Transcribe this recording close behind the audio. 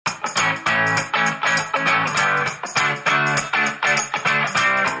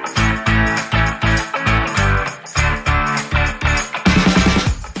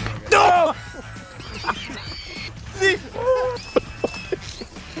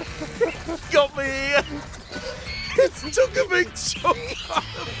took a big chunk out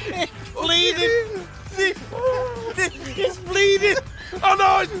of it. Bleeding. It's bleeding. Oh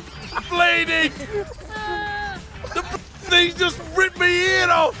no, it's bleeding. The thing just ripped my ear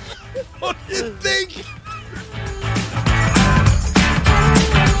off. What do you think?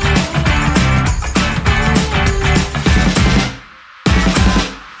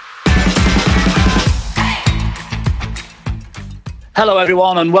 Hello,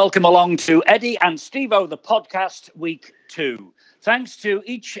 everyone, and welcome along to Eddie and Steve-O, the podcast, week 2. Thanks to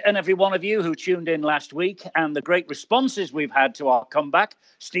each and every one of you who tuned in last week and the great responses we've had to our comeback.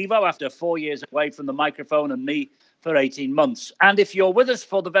 Steve-O, after 4 years away from the microphone, and me for 18 months. And if you're with us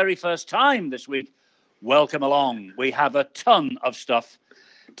for the very first time this week, welcome along. We have a ton of stuff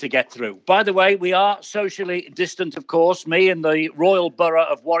to get through. By the way, we are socially distant, of course. Me in the Royal Borough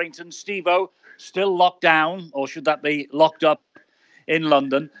of Warrington. Steve-O still locked down, or should that be locked up, in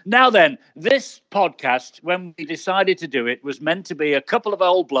London. Now then, this podcast, when we decided to do it, was meant to be a couple of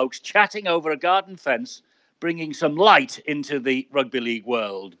old blokes chatting over a garden fence, bringing some light into the rugby league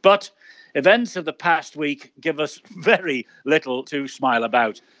world. But events of the past week give us very little to smile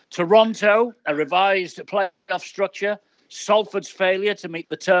about. Toronto, a revised playoff structure, Salford's failure to meet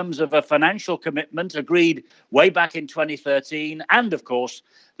the terms of a financial commitment agreed way back in 2013, and of course,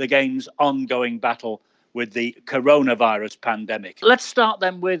 the game's ongoing battle with the coronavirus pandemic. Let's start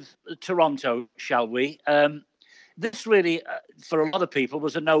then with Toronto, shall we? This really, for a lot of people,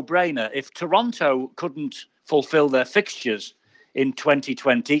 was a no-brainer. If Toronto couldn't fulfill their fixtures in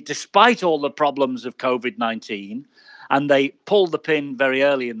 2020, despite all the problems of COVID-19, and they pulled the pin very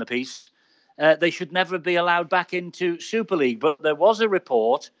early in the piece, they should never be allowed back into Super League. But there was a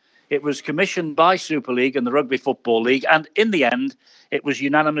report. It was commissioned by Super League and the Rugby Football League, and in the end, it was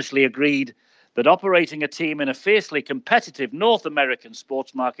unanimously agreed that operating a team in a fiercely competitive North American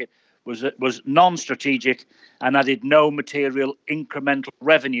sports market was non-strategic and added no material incremental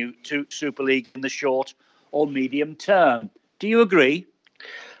revenue to Super League in the short or medium term. Do you agree?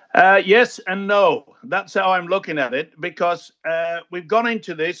 Yes and no. That's how I'm looking at it, because we've gone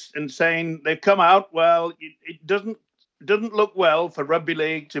into this and saying they've come out, well, it doesn't look well for rugby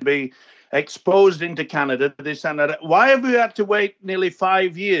league to be exposed into Canada, this and that. Why have we had to wait nearly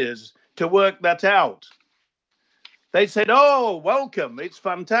 5 years to work that out? They said, oh, welcome, it's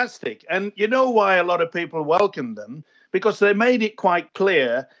fantastic. And you know why a lot of people welcomed them? Because they made it quite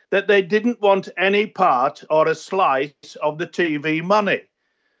clear that they didn't want any part or a slice of the TV money.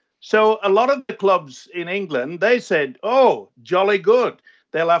 So a lot of the clubs in England, they said, oh, jolly good,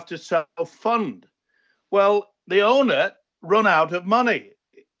 they'll have to self-fund. Well, the owner run out of money,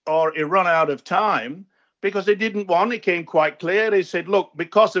 or he run out of time, because they didn't want, it came quite clear. They said, look,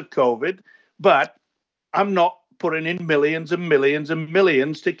 because of COVID, but I'm not putting in millions and millions and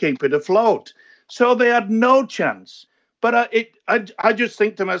millions to keep it afloat. So they had no chance. But I just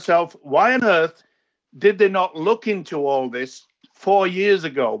think to myself, why on earth did they not look into all this 4 years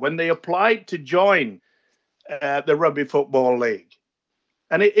ago when they applied to join the Rugby Football League?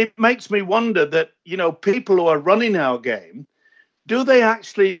 And it makes me wonder that, you know, people who are running our game, do they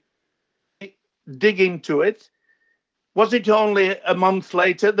actually dig into it? Was it only a month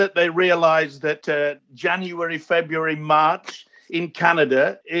later that they realized that January, February, March in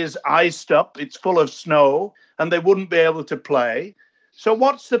Canada is iced up, it's full of snow, and they wouldn't be able to play? So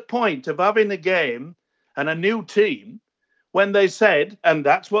what's the point of having a game and a new team when they said, and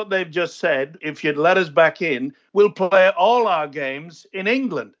that's what they've just said, if you'd let us back in, we'll play all our games in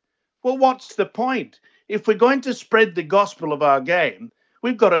England? Well, what's the point? If we're going to spread the gospel of our game,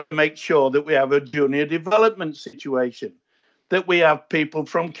 we've got to make sure that we have a junior development situation, that we have people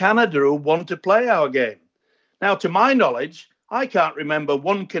from Canada who want to play our game. Now, to my knowledge, I can't remember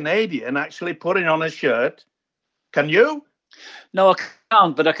one Canadian actually putting on a shirt. Can you? No, I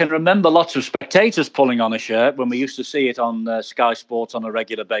can't, but I can remember lots of spectators pulling on a shirt when we used to see it on Sky Sports on a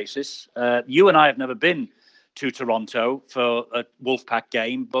regular basis. You and I have never been to Toronto for a Wolfpack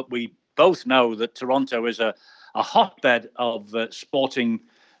game, but we both know that Toronto is a hotbed of sporting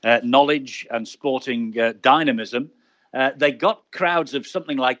knowledge and sporting dynamism. They got crowds of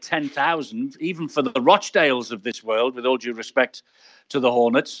something like 10,000, even for the Rochdales of this world, with all due respect to the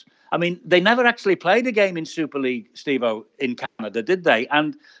Hornets. I mean, they never actually played a game in Super League, Steve-O, in Canada, did they?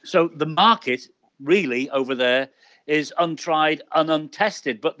 And so the market really over there is untried and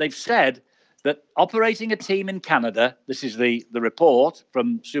untested. But they've said that operating a team in Canada, this is the report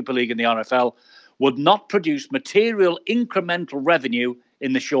from Super League and the RFL, would not produce material incremental revenue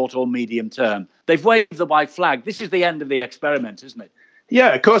in the short or medium term. They've waved the white flag. This is the end of the experiment, isn't it? Yeah,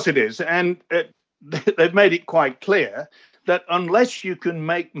 of course it is. And they've made it quite clear that unless you can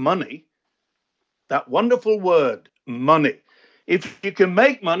make money, that wonderful word, money. If you can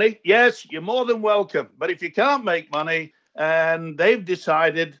make money, yes, you're more than welcome. But if you can't make money, and they've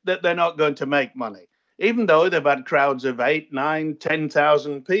decided that they're not going to make money, even though they've had crowds of 8, 9,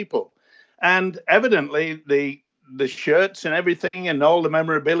 10,000 people. And evidently the shirts and everything and all the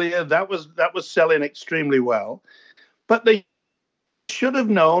memorabilia, that was selling extremely well. But they should have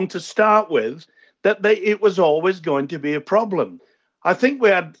known to start with that it was always going to be a problem. I think we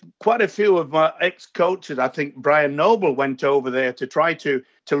had quite a few of my ex-coaches. I think Brian Noble went over there to try to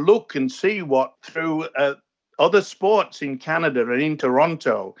look and see what through other sports in Canada and in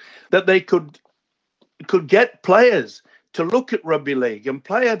Toronto that they could get players to look at rugby league and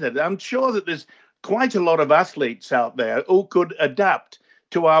play at it. I'm sure that there's quite a lot of athletes out there who could adapt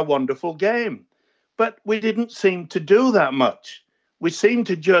to our wonderful game. But we didn't seem to do that much. We seem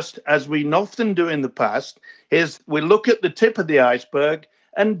to just, as we often do in the past, is we look at the tip of the iceberg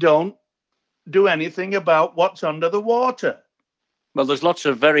and don't do anything about what's under the water. Well, there's lots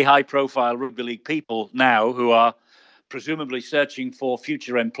of very high-profile rugby league people now who are presumably searching for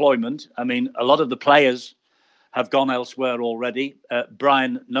future employment. I mean, a lot of the players have gone elsewhere already.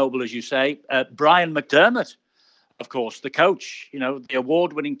 Brian Noble, as you say. Brian McDermott, of course, the coach, the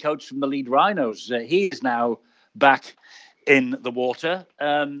award-winning coach from the Leeds Rhinos. He is now back in the water.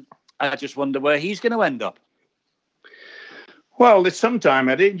 I just wonder where he's going to end up. Well, there's sometime,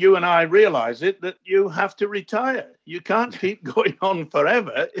 Eddie, you and I realise it, that you have to retire. You can't keep going on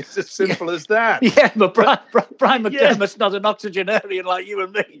forever. It's as simple as that. Yeah, but Brian McDermott's not an octogenarian like you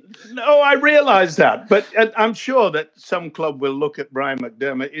and me. No, I realise that. But I'm sure that some club will look at Brian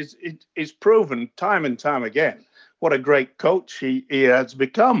McDermott. Is proven time and time again what a great coach he has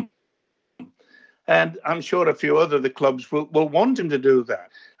become. And I'm sure a few other the clubs will want him to do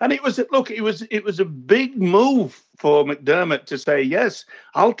that. And it was a big move for McDermott to say, yes,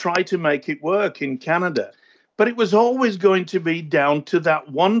 I'll try to make it work in Canada. But it was always going to be down to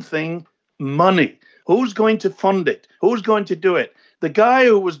that one thing, money. Who's going to fund it? Who's going to do it? The guy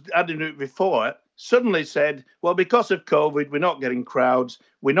who was doing it before suddenly said, well, because of COVID, we're not getting crowds,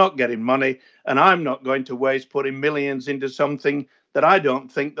 we're not getting money, and I'm not going to waste putting millions into something that I don't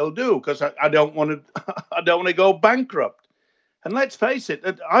think they'll do because I don't want to go bankrupt. And let's face it,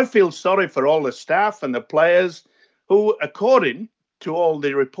 I feel sorry for all the staff and the players who, according to all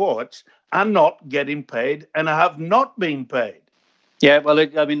the reports, are not getting paid and have not been paid. Yeah, well,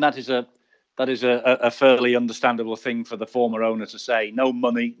 that is a fairly understandable thing for the former owner to say. No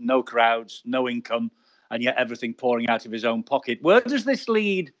money, no crowds, no income, and yet everything pouring out of his own pocket. Where does this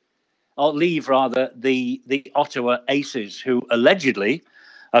leave the Ottawa Aces, who allegedly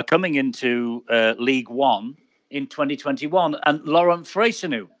are coming into League One in 2021? And Laurent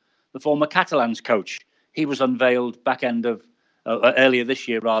Freycinet, the former Catalans coach, he was unveiled back end of earlier this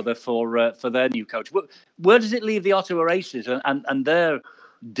year, rather, for their new coach. Where does it leave the Ottawa Aces and their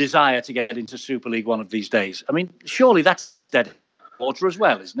desire to get into Super League One of these days? I mean, surely that's dead water as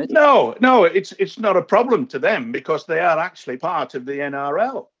well, isn't it? No, it's not a problem to them because they are actually part of the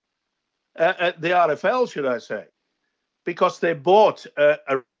NRL. The RFL, should I say, because they bought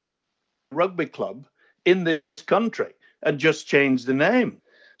a rugby club in this country and just changed the name.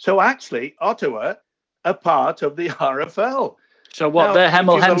 So actually, Ottawa are part of the RFL. So what? Now, they're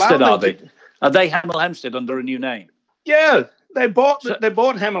Hemel Hempstead, are they? Are they Hemel Hempstead under a new name? Yeah, they bought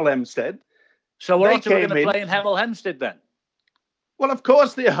Hemel Hempstead. So are Ottawa going to play in Hemel Hempstead then? Well, of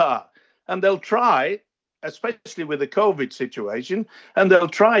course they are, and they'll try, especially with the COVID situation, and they'll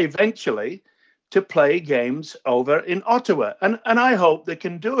try eventually to play games over in Ottawa. And I hope they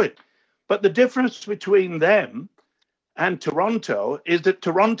can do it. But the difference between them and Toronto is that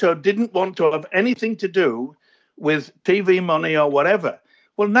Toronto didn't want to have anything to do with TV money or whatever.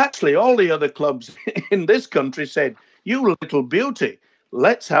 Well, naturally, all the other clubs in this country said, you little beauty,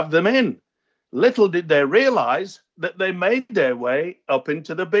 let's have them in. Little did they realize that they made their way up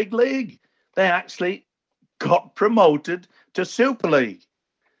into the big league. They actually got promoted to Super League.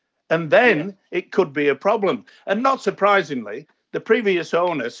 And then it could be a problem. And not surprisingly, the previous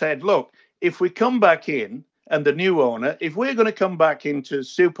owner said, look, if we come back in, and the new owner, if we're going to come back into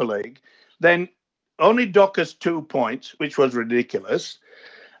Super League, then only dock us 2 points, which was ridiculous.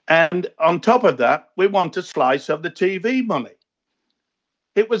 And on top of that, we want a slice of the TV money.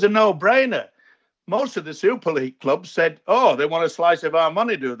 It was a no-brainer. Most of the Super League clubs said, oh, they want a slice of our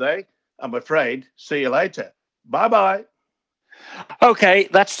money, do they? I'm afraid. See you later. Bye-bye. Okay,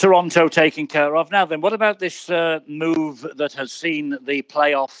 that's Toronto taken care of. Now then, what about this move that has seen the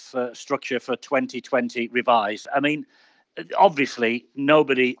playoff structure for 2020 revised? I mean, obviously,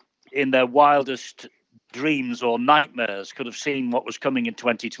 nobody in their wildest dreams or nightmares could have seen what was coming in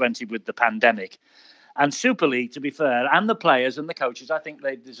 2020 with the pandemic. And Super League, to be fair, and the players and the coaches, I think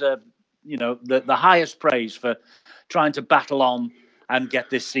they deserve, the highest praise for trying to battle on and get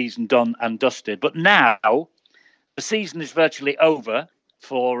this season done and dusted. But now the season is virtually over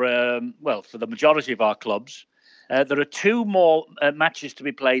for the majority of our clubs. There are two more matches to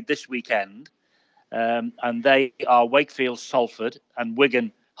be played this weekend, and they are Wakefield Salford and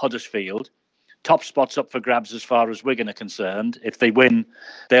Wigan Huddersfield. Top spots up for grabs as far as Wigan are concerned. If they win,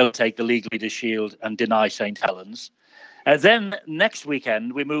 they'll take the League Leaders Shield and deny St Helens. Then next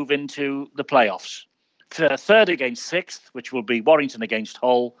weekend, we move into the playoffs. Third against sixth, which will be Warrington against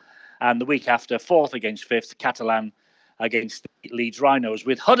Hull. And the week after, fourth against fifth, Catalan against Leeds Rhinos,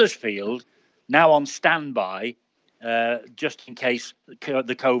 with Huddersfield now on standby, just in case the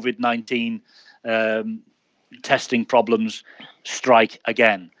COVID-19 testing problems strike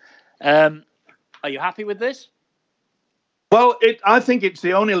again. Are you happy with this? Well, I think it's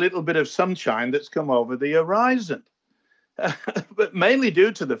the only little bit of sunshine that's come over the horizon. But mainly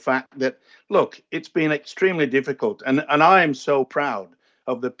due to the fact that, look, it's been extremely difficult. And I am so proud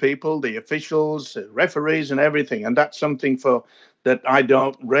of the people, the officials, referees and everything. And that's something that I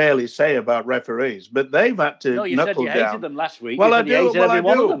don't rarely say about referees. But they've had to knuckle down. No, you said you hated them last week. Well, I do. Well, I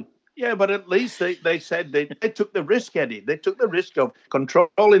do. Yeah, but at least they said they took the risk, Eddie. They took the risk of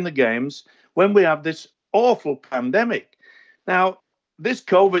controlling the games when we have this awful pandemic. Now, this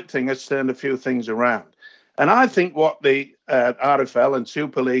COVID thing has turned a few things around. And I think what the RFL and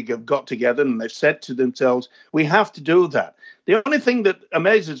Super League have got together and they've said to themselves, we have to do that. The only thing that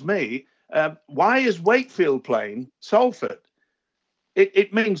amazes me, why is Wakefield playing Salford?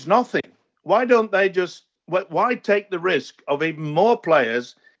 It means nothing. Why don't they why take the risk of even more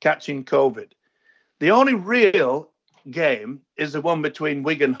players catching COVID? The only real game is the one between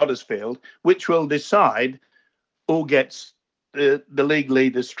Wigan and Huddersfield, which will decide who gets the League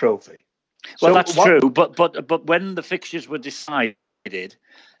Leaders Trophy. Well, that's true, but when the fixtures were decided,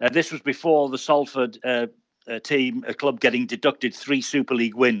 this was before the Salford club getting deducted 3 Super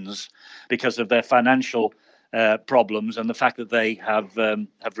League wins because of their financial problems and the fact that they have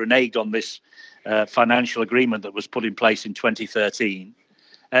reneged on this financial agreement that was put in place in 2013.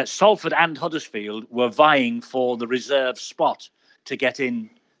 Salford and Huddersfield were vying for the reserve spot to get in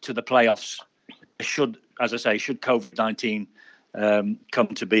to the playoffs. Should COVID-19 come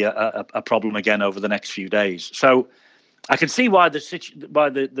to be a problem again over the next few days. So I can see why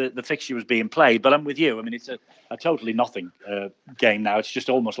the fixture was being played, but I'm with you. I mean, it's a totally nothing game now. It's just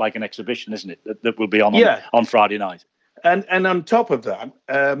almost like an exhibition, isn't it? That will be on Friday night. And on top of that,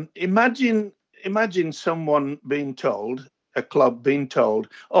 imagine someone being told, a club being told,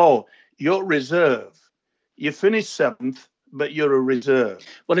 oh, you're reserve. You finished 7th, but you're a reserve.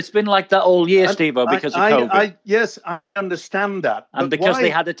 Well, it's been like that all year, Steve-O, because of COVID. Yes, I understand that. And because they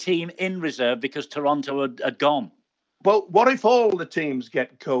had a team in reserve because Toronto had gone. Well, what if all the teams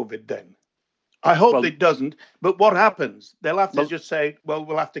get COVID then? I hope it doesn't. But what happens? They'll have to just say, well,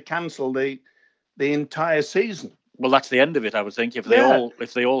 we'll have to cancel the entire season. Well, that's the end of it, I would think. If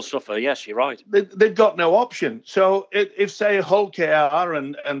they all suffer, yes, you're right. They've got no option. So if say Hull KR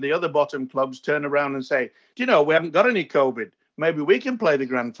and the other bottom clubs turn around and say, do you know, we haven't got any COVID, maybe we can play the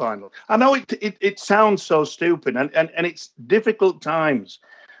grand final. I know it sounds so stupid, and it's difficult times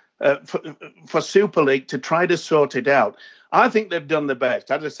for Super League to try to sort it out. I think they've done the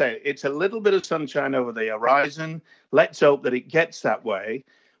best. As I say, it's a little bit of sunshine over the horizon. Let's hope that it gets that way.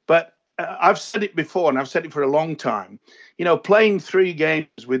 But I've said it before, and I've said it for a long time. You know, playing 3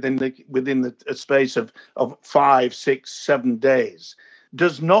 games within the space of 5, 6, 7 days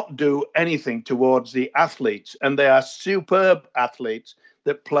does not do anything towards the athletes, and they are superb athletes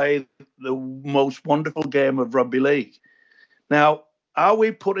that play the most wonderful game of rugby league. Now, are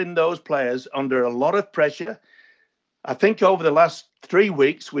we putting those players under a lot of pressure? I think over the last 3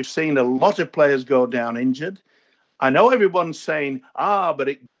 weeks, we've seen a lot of players go down injured. I know everyone's saying, but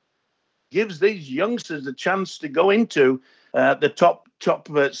it gives these youngsters a chance to go into the top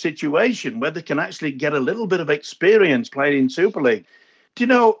situation where they can actually get a little bit of experience playing in Super League. Do you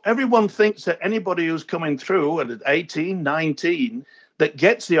know, everyone thinks that anybody who's coming through at 18, 19, that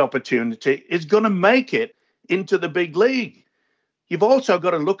gets the opportunity is going to make it into the big league. You've also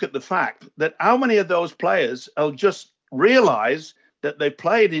got to look at the fact that how many of those players will just realise that they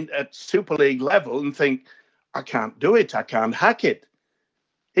played at Super League level and think, I can't do it, I can't hack it.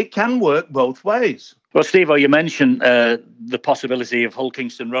 It can work both ways. Well, Steve-O, you mentioned the possibility of Hull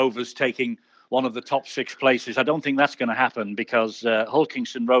Kingston Rovers taking one of the top 6 places. I don't think that's going to happen because Hull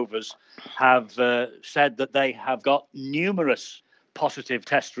Kingston Rovers have said that they have got numerous positive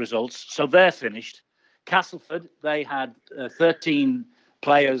test results, so they're finished. Castleford, they had 13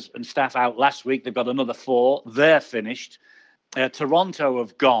 players and staff out last week. They've got another 4. They're finished. Toronto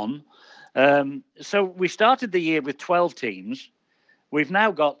have gone. So we started the year with 12 teams. We've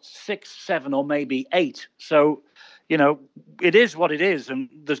now got 6, 7, or maybe 8. So, it is what it is, and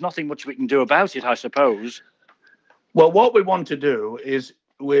there's nothing much we can do about it, I suppose. Well, what we want to do is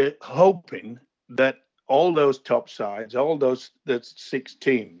we're hoping that all those top sides, all those 6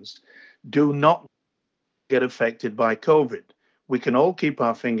 teams, do not get affected by COVID. We can all keep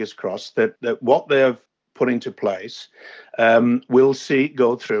our fingers crossed that what they have put into place we'll see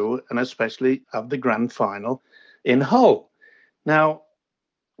go through, and especially have the grand final in Hull. Now,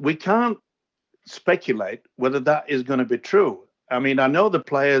 we can't speculate whether that is going to be true. I mean, I know the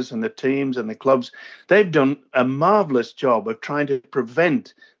players and the teams and the clubs, they've done a marvelous job of trying to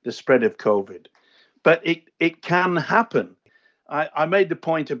prevent the spread of COVID, but it can happen. I made the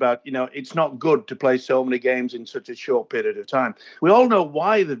point about, it's not good to play so many games in such a short period of time. We all know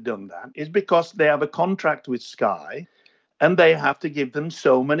why they've done that. It's because they have a contract with Sky and they have to give them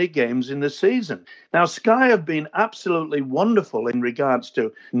so many games in the season. Now, Sky have been absolutely wonderful in regards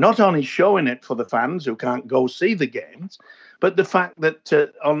to not only showing it for the fans who can't go see the games, but the fact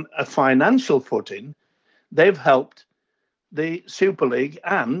that on a financial footing, they've helped the Super League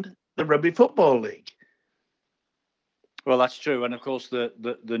and the Rugby Football League. Well, that's true. And of course,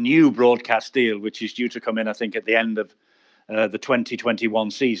 the new broadcast deal, which is due to come in, I think, at the end of the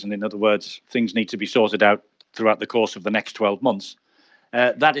 2021 season. In other words, things need to be sorted out throughout the course of the next 12 months.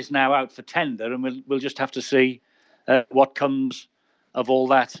 That is now out for tender, and we'll just have to see what comes of all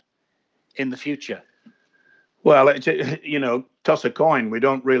that in the future. Well, toss a coin. We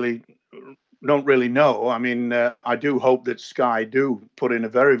don't really know. I mean, I do hope that Sky do put in a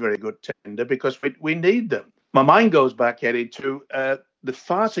very, very good tender, because we need them. My mind goes back, Eddie, to the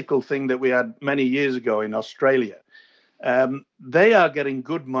farcical thing that we had many years ago in Australia. They are getting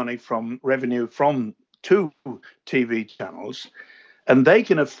good money from revenue from 2 TV channels, and they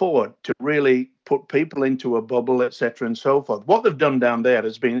can afford to really put people into a bubble, etc., and so forth. What they've done down there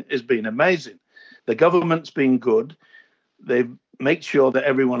has been amazing. The government's been good. They've made sure that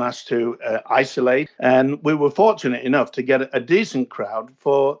everyone has to isolate, and we were fortunate enough to get a decent crowd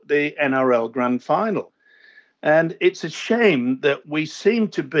for the NRL Grand Final. And it's a shame that we seem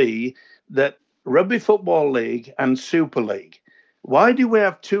to be that Rugby Football League and Super League. Why do we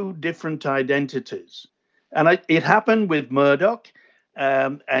have 2 different identities? And it happened with Murdoch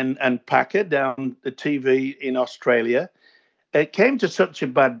and Packer down the TV in Australia. It came to such a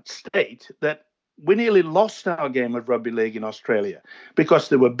bad state that we nearly lost our game of rugby league in Australia because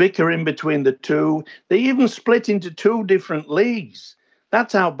there were bickering between the 2. They even split into 2 different leagues.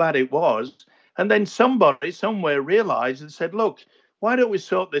 That's how bad it was. And then somebody somewhere realized and said, look, why don't we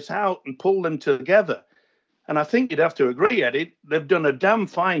sort this out and pull them together? And I think you'd have to agree, Eddie, they've done a damn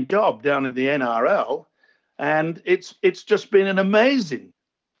fine job down in the NRL. And it's just been an amazing.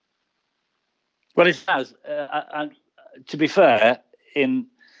 Well, it has. And to be fair, in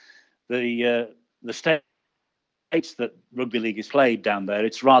the states that rugby league is played down there,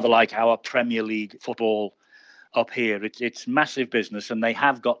 it's rather like our Premier League football up here. It's massive business, and they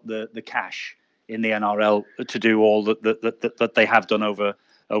have got the cash in the NRL to do all that they have done over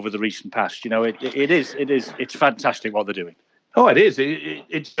the recent past. It's fantastic what they're doing. Oh, it is.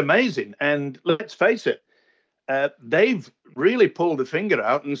 It's amazing. And let's face it, they've really pulled the finger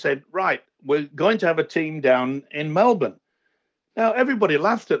out and said, right, we're going to have a team down in Melbourne. Now, everybody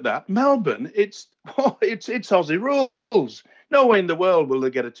laughed at that. Melbourne, it's Aussie rules. No way in the world will they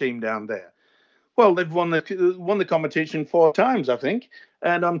get a team down there. Well, they've won the competition 4 times, I think.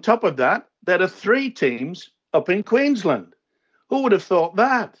 And on top of that, there are 3 teams up in Queensland. Who would have thought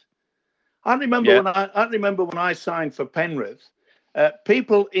that? I remember when I signed for Penrith,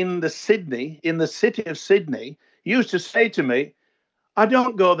 people in the city of Sydney, used to say to me, I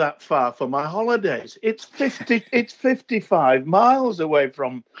don't go that far for my holidays. It's 55 miles away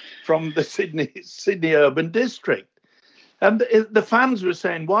from the Sydney urban district. And the fans were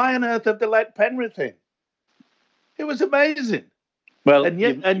saying, why on earth have they let Penrith in? It was amazing. Well,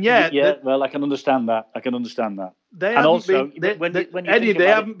 well, I can understand that. They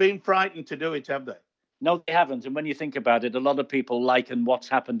haven't been frightened to do it, have they? No, they haven't. And when you think about it, a lot of people liken what's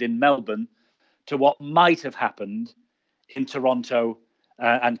happened in Melbourne to what might have happened in Toronto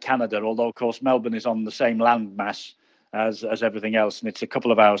and Canada. Although, of course, Melbourne is on the same landmass as everything else, and it's a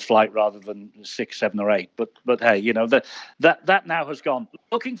couple of hours flight rather than 6, 7, or 8. But hey, that now has gone.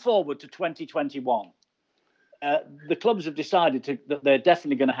 Looking forward to 2021. The clubs have decided that they're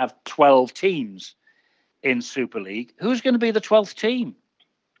definitely going to have 12 teams in Super League. Who's going to be the 12th team?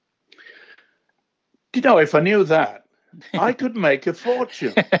 If I knew that, I could make a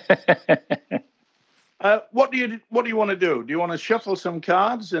fortune. What do you want to do? Do you want to shuffle some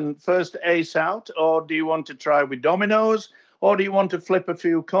cards and first ace out, or do you want to try with dominoes, or do you want to flip a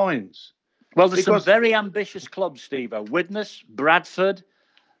few coins? Well, there's some very ambitious clubs, Steve-O. Widnes, Bradford,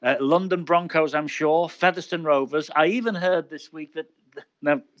 London Broncos, I'm sure, Featherstone Rovers. I even heard this week that,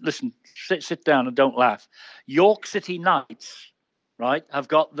 now listen, sit down and don't laugh. York City Knights, right, have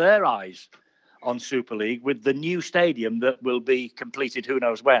got their eyes on Super League with the new stadium that will be completed who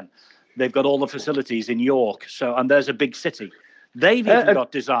knows when. They've got all the facilities in York, and there's a big city. They've even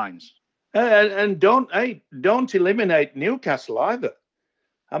got designs. And don't eliminate Newcastle either.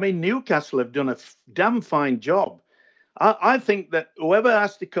 I mean, Newcastle have done a damn fine job. I think that whoever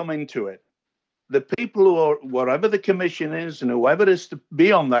has to come into it, the people who are, whatever the commission is and whoever is to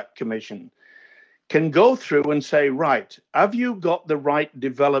be on that commission, can go through and say, right, have you got the right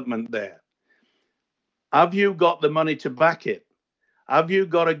development there? Have you got the money to back it? Have you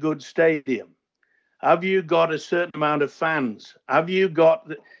got a good stadium? Have you got a certain amount of fans? They've got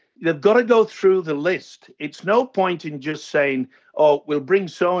to go through the list. It's no point in just saying, oh, we'll bring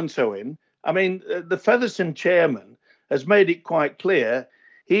so-and-so in. I mean, the Featherstone chairman has made it quite clear.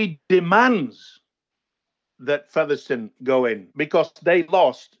 He demands that Featherstone go in because they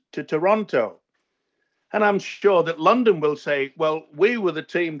lost to Toronto. And I'm sure that London will say, well, we were the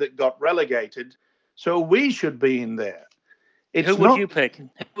team that got relegated, so we should be in there. Who would you pick? Who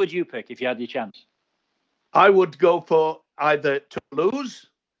would you pick if you had your chance? I would go for either Toulouse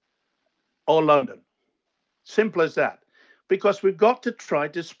or London. Simple as that. Because we've got to try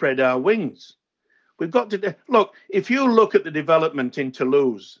to spread our wings. We've got to look. If you look at the development in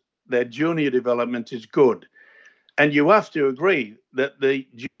Toulouse, their junior development is good, and you have to agree that the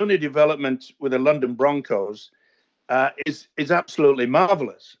junior development with the London Broncos is absolutely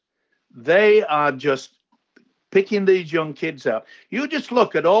marvelous. They are just picking these young kids out. You just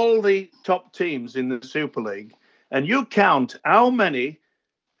look at all the top teams in the Super League and you count how many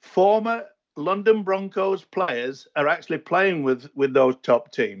former London Broncos players are actually playing with those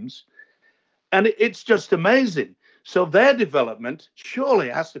top teams. And it's just amazing. So their development surely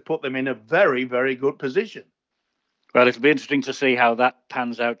has to put them in a very, very good position. Well, it'll be interesting to see how that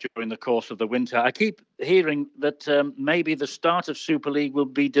pans out during the course of the winter. I keep hearing that maybe the start of Super League will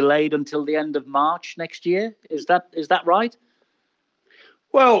be delayed until the end of March next year. Is that right?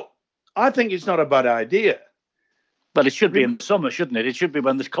 Well, I think it's not a bad idea. But it should be in the summer, shouldn't it? It should be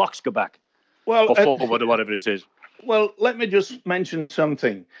when the clocks go back. Well, or forward or whatever it is. Well, let me just mention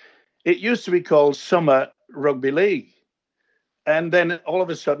something. It used to be called Summer Rugby League. And then all of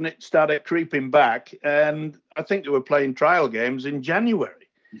a sudden it started creeping back. And I think they were playing trial games in January.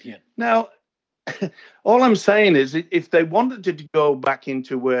 Yeah. Now, all I'm saying is if they wanted to go back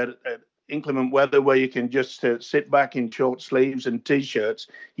into where inclement weather where you can just sit back in short sleeves and T-shirts,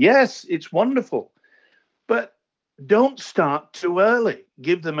 yes, it's wonderful. But don't start too early.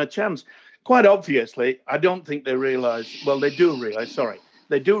 Give them a chance. Quite obviously, I don't think they realise, well, they do realise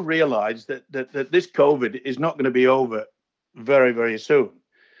that this COVID is not going to be over very, very soon.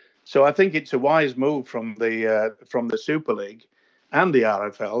 So I think it's a wise move from the Super League and the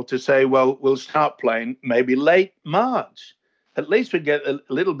RFL to say, well, we'll start playing maybe late March. At least we get a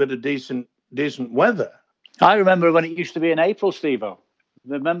little bit of decent weather. I remember when it used to be in April, Steve-O.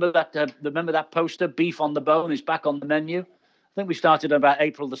 Remember that poster, Beef on the Bone, is back on the menu? I think we started about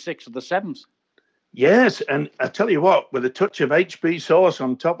April the 6th or the 7th. Yes, and I tell you what, with a touch of HB sauce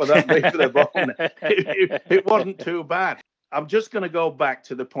on top of that beef of the bone, it wasn't too bad. I'm just going to go back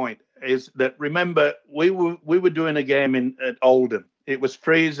to the point is that, remember, we were doing a game at Oldham. It was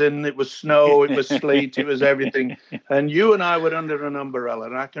freezing, it was snow, it was sleet, it was everything. And you and I were under an umbrella.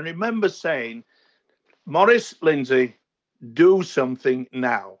 And I can remember saying, Maurice Lindsay, do something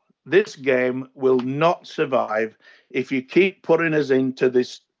now. This game will not survive if you keep putting us into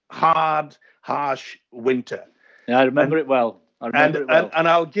this hard, harsh winter. Yeah, I remember it well. And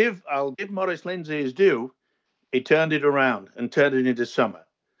I'll give Maurice Lindsay his due. He turned it around and turned it into summer.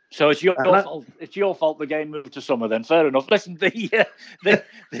 So it's your fault. It's your fault the game moved to summer. Then fair enough. Listen, the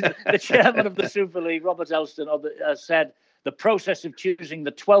chairman of the Super League, Robert Elston, said the process of choosing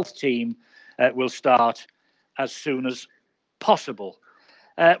the 12th team will start as soon as possible.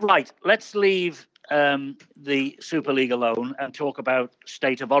 Right, let's leave the Super League alone and talk about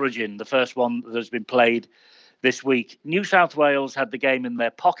State of Origin, the first one that has been played this week. New South Wales had the game in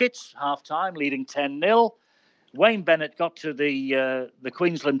their pockets, half-time, leading 10-0. Wayne Bennett got to the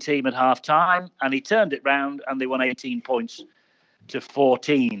Queensland team at half-time, and he turned it round, and they won 18 points to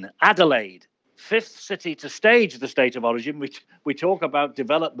 14. Adelaide, fifth city to stage the State of Origin. We talk about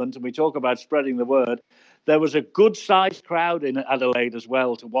development and we talk about spreading the word. there was a good-sized crowd in Adelaide as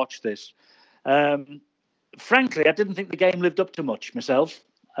well to watch this. Frankly, I didn't think the game lived up to much myself.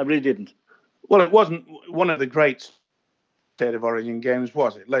 I really didn't. Well, it wasn't one of the great State of Origin games,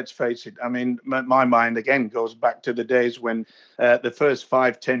 was it? Let's face it. I mean, my mind again goes back to the days when the first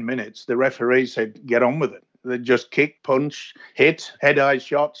 5-10 minutes, the referee said, get on with it. They just kick, punch, hit, head-eye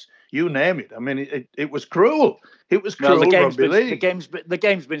shots, you name it. I mean, it was cruel. It was cruel rugby league. The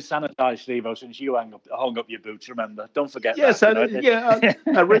game's been sanitised, Steve-O, since you hung up your boots, remember? Don't forget that. Yes,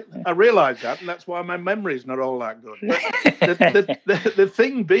 I realise that, and that's why my memory's not all that good. But the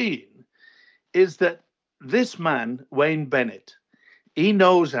thing being is that this man, Wayne Bennett, he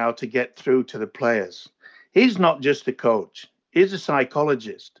knows how to get through to the players. He's not just a coach. He's a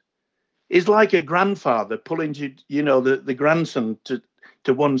psychologist. He's like a grandfather pulling the grandson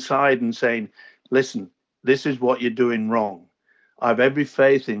to one side and saying, listen, this is what you're doing wrong. I've every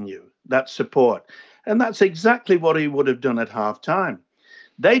faith in you. That's support. And that's exactly what he would have done at half-time.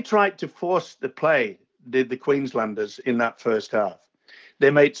 They tried to force the play, did the Queenslanders, in that first half. They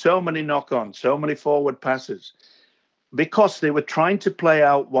made so many knock-ons, so many forward passes, because they were trying to play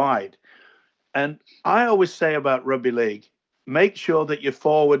out wide. And I always say about rugby league, make sure that your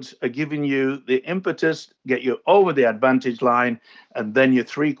forwards are giving you the impetus, get you over the advantage line, and then your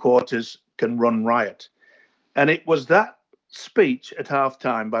three-quarters can run riot. And it was that speech at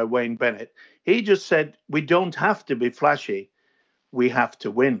halftime by Wayne Bennett. He just said, we don't have to be flashy. We have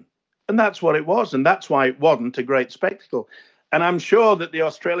to win. And that's what it was. And that's why it wasn't a great spectacle. And I'm sure that the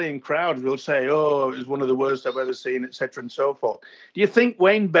Australian crowd will say, oh, it was one of the worst I've ever seen, etc. and so forth. Do you think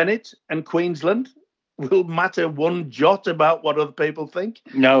Wayne Bennett and Queensland will matter one jot about what other people think?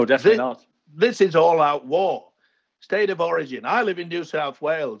 No, definitely not. This is all-out war. State of origin. I live in New South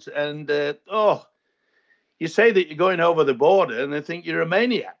Wales, and you say that you're going over the border, and they think you're a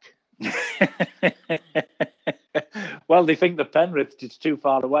maniac. Well, they think that Penrith is too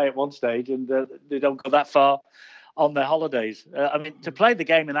far away at one stage, and they don't go that far on their holidays. I mean, to play the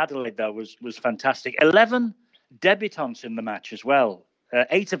game in Adelaide, though, was fantastic. 11 debutants in the match as well.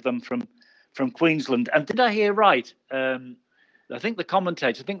 8 of them from Queensland. And did I hear right? I think the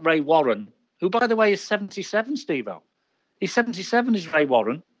commentator, Ray Warren, who, by the way, is 77, Steve-O. He's 77, is Ray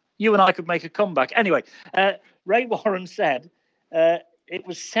Warren. You and I could make a comeback. Anyway, Ray Warren said it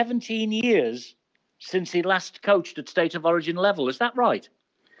was 17 years since he last coached at State of Origin level. Is that right?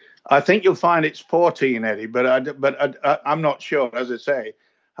 I think you'll find it's 14, Eddie, but I'm not sure. As I say,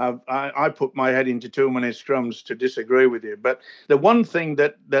 I put my head into too many scrums to disagree with you. But the one thing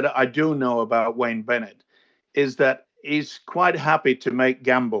that I do know about Wayne Bennett is that he's quite happy to make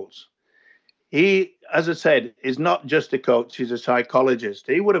gambles. He, as I said, is not just a coach, he's a psychologist.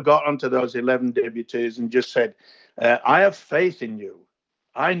 He would have got onto those 11 debutees and just said, I have faith in you.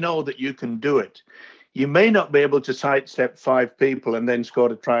 I know that you can do it. You may not be able to sidestep 5 people and then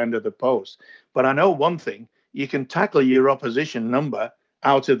score a try under the post. But I know one thing, you can tackle your opposition number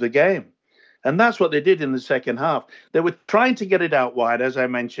out of the game. And that's what they did in the second half. They were trying to get it out wide, as I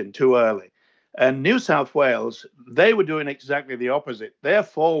mentioned, too early. And New South Wales, they were doing exactly the opposite. Their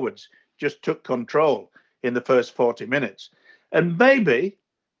forwards just took control in the first 40 minutes. And maybe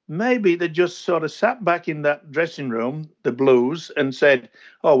they just sort of sat back in that dressing room, the Blues, and said,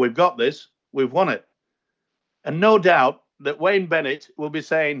 oh, we've got this, we've won it. And no doubt that Wayne Bennett will be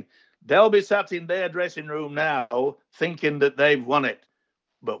saying, they'll be sat in their dressing room now thinking that they've won it.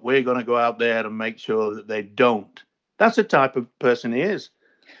 But we're going to go out there and make sure that they don't. That's the type of person he is.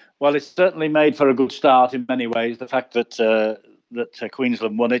 Well, it's certainly made for a good start in many ways. The fact that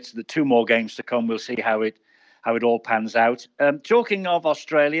Queensland won it, the 2 more games to come, we'll see how it all pans out. Talking of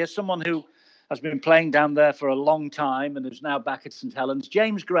Australia, someone who has been playing down there for a long time and is now back at St Helens,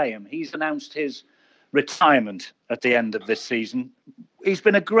 James Graham. He's announced his retirement at the end of this season. He's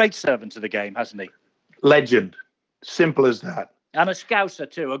been a great servant to the game, hasn't he? Legend. Simple as that. And a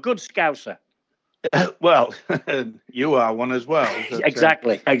Scouser too, a good Scouser. Well, you are one as well.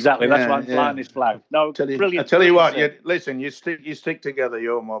 Exactly. That's why I'm flying this flag. No, brilliant. I tell you what, listen, you stick together,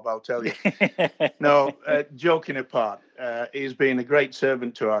 your mob, I'll tell you. No, joking apart, he's been a great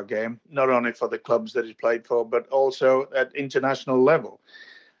servant to our game, not only for the clubs that he's played for, but also at international level.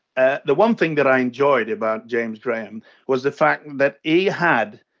 The one thing that I enjoyed about James Graham was the fact that he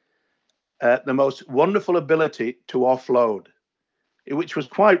had the most wonderful ability to offload, which was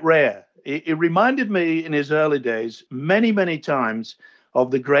quite rare. It reminded me in his early days many, many times of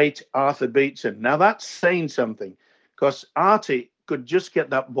the great Arthur Beetson. Now, that's saying something, because Artie could just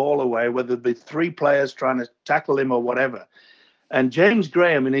get that ball away, whether it be 3 players trying to tackle him or whatever. And James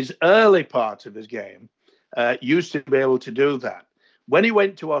Graham, in his early part of his game, used to be able to do that. When he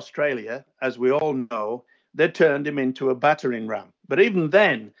went to Australia, as we all know, they turned him into a battering ram. But even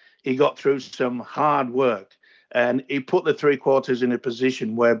then, he got through some hard work, and he put the three quarters in a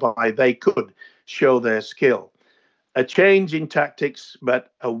position whereby they could show their skill. A change in tactics,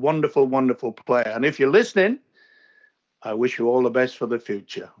 but a wonderful, wonderful player. And if you're listening, I wish you all the best for the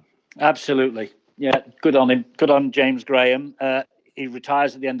future. Absolutely. Yeah, good on him. Good on James Graham. He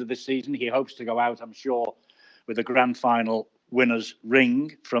retires at the end of this season. He hopes to go out, I'm sure, with a grand final winner's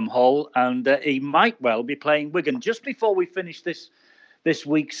ring from Hull. And he might well be playing Wigan. Just before we finish this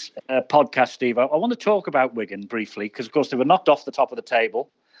week's podcast, Steve, I want to talk about Wigan briefly, because, of course, they were knocked off the top of the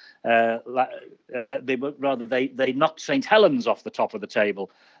table. They knocked St Helens off the top of the table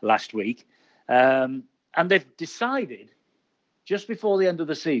last week. And they've decided, just before the end of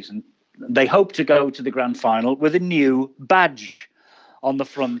the season, they hope to go to the grand final with a new badge on the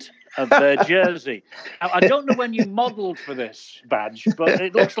front of their jersey. Now, I don't know when you modelled for this badge, but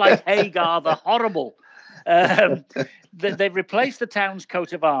it looks like Hagar the Horrible. They've replaced the town's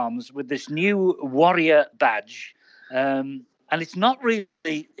coat of arms with this new warrior badge, and it's not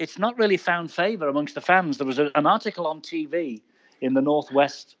really found favour amongst the fans. There was an article on TV in the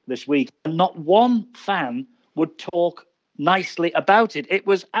Northwest this week, and not one fan would talk nicely about it. It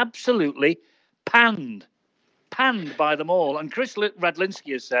was absolutely panned by them all. And Chris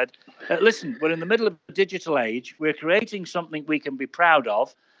Radlinski has said, listen, we're in the middle of a digital age. We're creating something we can be proud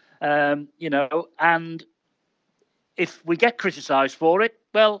of, and if we get criticised for it,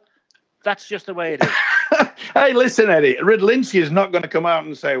 well, that's just the way it is. Hey, listen, Eddie, Radlinski is not going to come out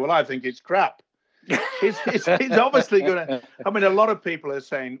and say, well, I think it's crap. He's obviously going to. I mean, a lot of people are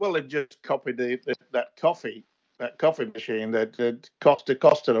saying, well, they've just copied that coffee machine, that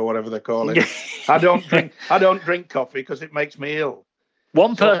Costa or whatever they call it. I don't drink coffee because it makes me ill.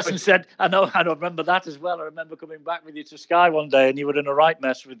 One person said, I remember that as well. I remember coming back with you to Sky one day, and you were in a right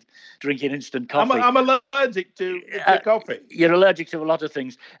mess with drinking instant coffee. I'm allergic to coffee. You're allergic to a lot of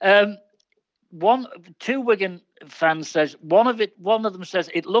things. Two Wigan fans says one of them says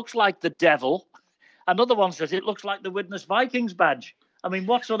it looks like the devil. Another one says it looks like the Widnes Vikings badge. I mean,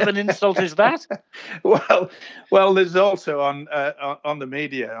 what sort of an insult is that? Well, there's also on the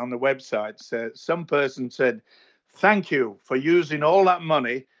media, on the websites, some person said, thank you for using all that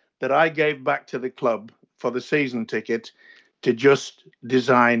money that I gave back to the club for the season ticket to just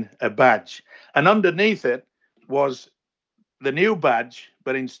design a badge. And underneath it was the new badge,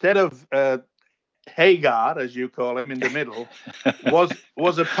 but instead of Hagar, as you call him, in the middle,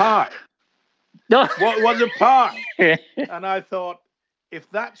 was a pie. No. What was a pie? And I thought, if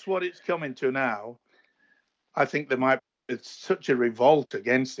that's what it's coming to now, I think it's such a revolt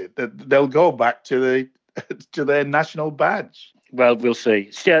against it that they'll go back to their national badge. Well, we'll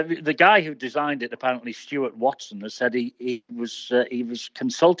see. The guy who designed it, apparently Stuart Watson, has said he was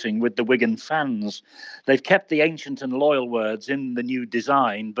consulting with the Wigan fans. They've kept the ancient and loyal words in the new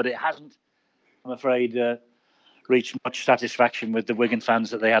design, but it hasn't, I'm afraid, reached much satisfaction with the Wigan fans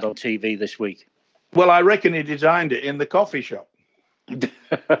that they had on TV this week. Well, I reckon he designed it in the coffee shop.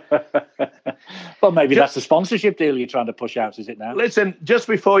 Well, maybe that's the sponsorship deal you're trying to push out, is it now? Listen, just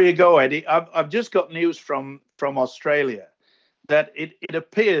before you go, Eddie, I've just got news from Australia that it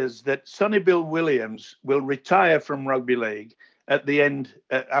appears that Sonny Bill Williams will retire from rugby league at the end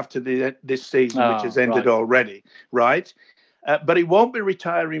after this season, which has ended already, right? But he won't be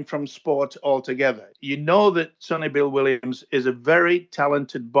retiring from sport altogether. You know that Sonny Bill Williams is a very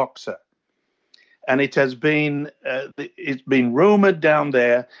talented boxer. And it has been it's been rumoured down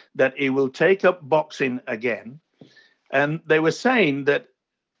there that he will take up boxing again. And they were saying that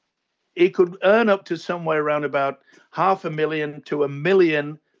he could earn up to somewhere around about $500,000 to $1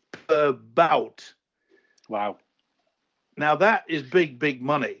 million per bout. Wow. Now, that is big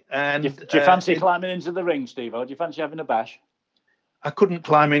money. And do you fancy climbing into the ring, Steve-O? Do you fancy having a bash? I couldn't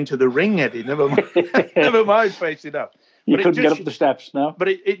climb into the ring, Eddie. Never mind facing up. You couldn't get up the steps, no? But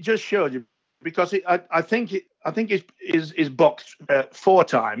it just showed you. Because I think he's boxed 4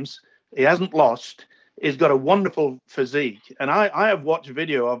 times. He hasn't lost. He's got a wonderful physique. And I have watched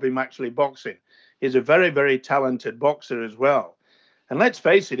video of him actually boxing. He's a very, very talented boxer as well. And let's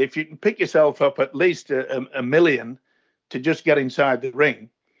face it, if you can pick yourself up at least a million to just get inside the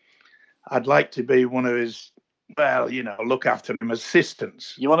ring, I'd like to be one of his, look after him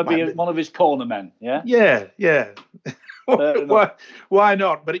assistants. You want to be one of his corner men, yeah? Yeah. Why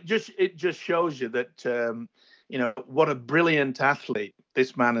not? But it just shows you that what a brilliant athlete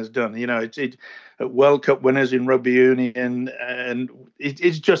this man has done. It's World Cup winners in rugby union, and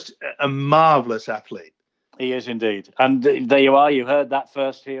it's just a marvelous athlete. He is indeed. And there you are. You heard that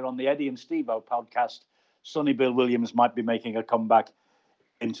first here on the Eddie and Steve-O podcast. Sonny Bill Williams might be making a comeback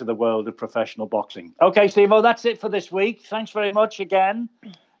into the world of professional boxing. Okay, Steve-O, that's it for this week. Thanks very much again.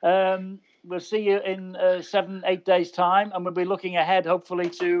 We'll see you in 7-8 days' time, and we'll be looking ahead, hopefully,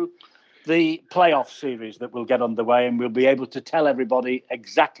 to the playoff series that will get underway, and we'll be able to tell everybody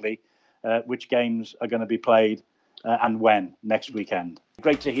exactly which games are going to be played and when next weekend.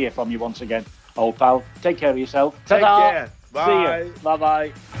 Great to hear from you once again, old pal. Take care of yourself. Take Ta-da. care. Bye. See you.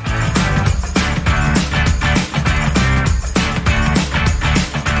 Bye-bye.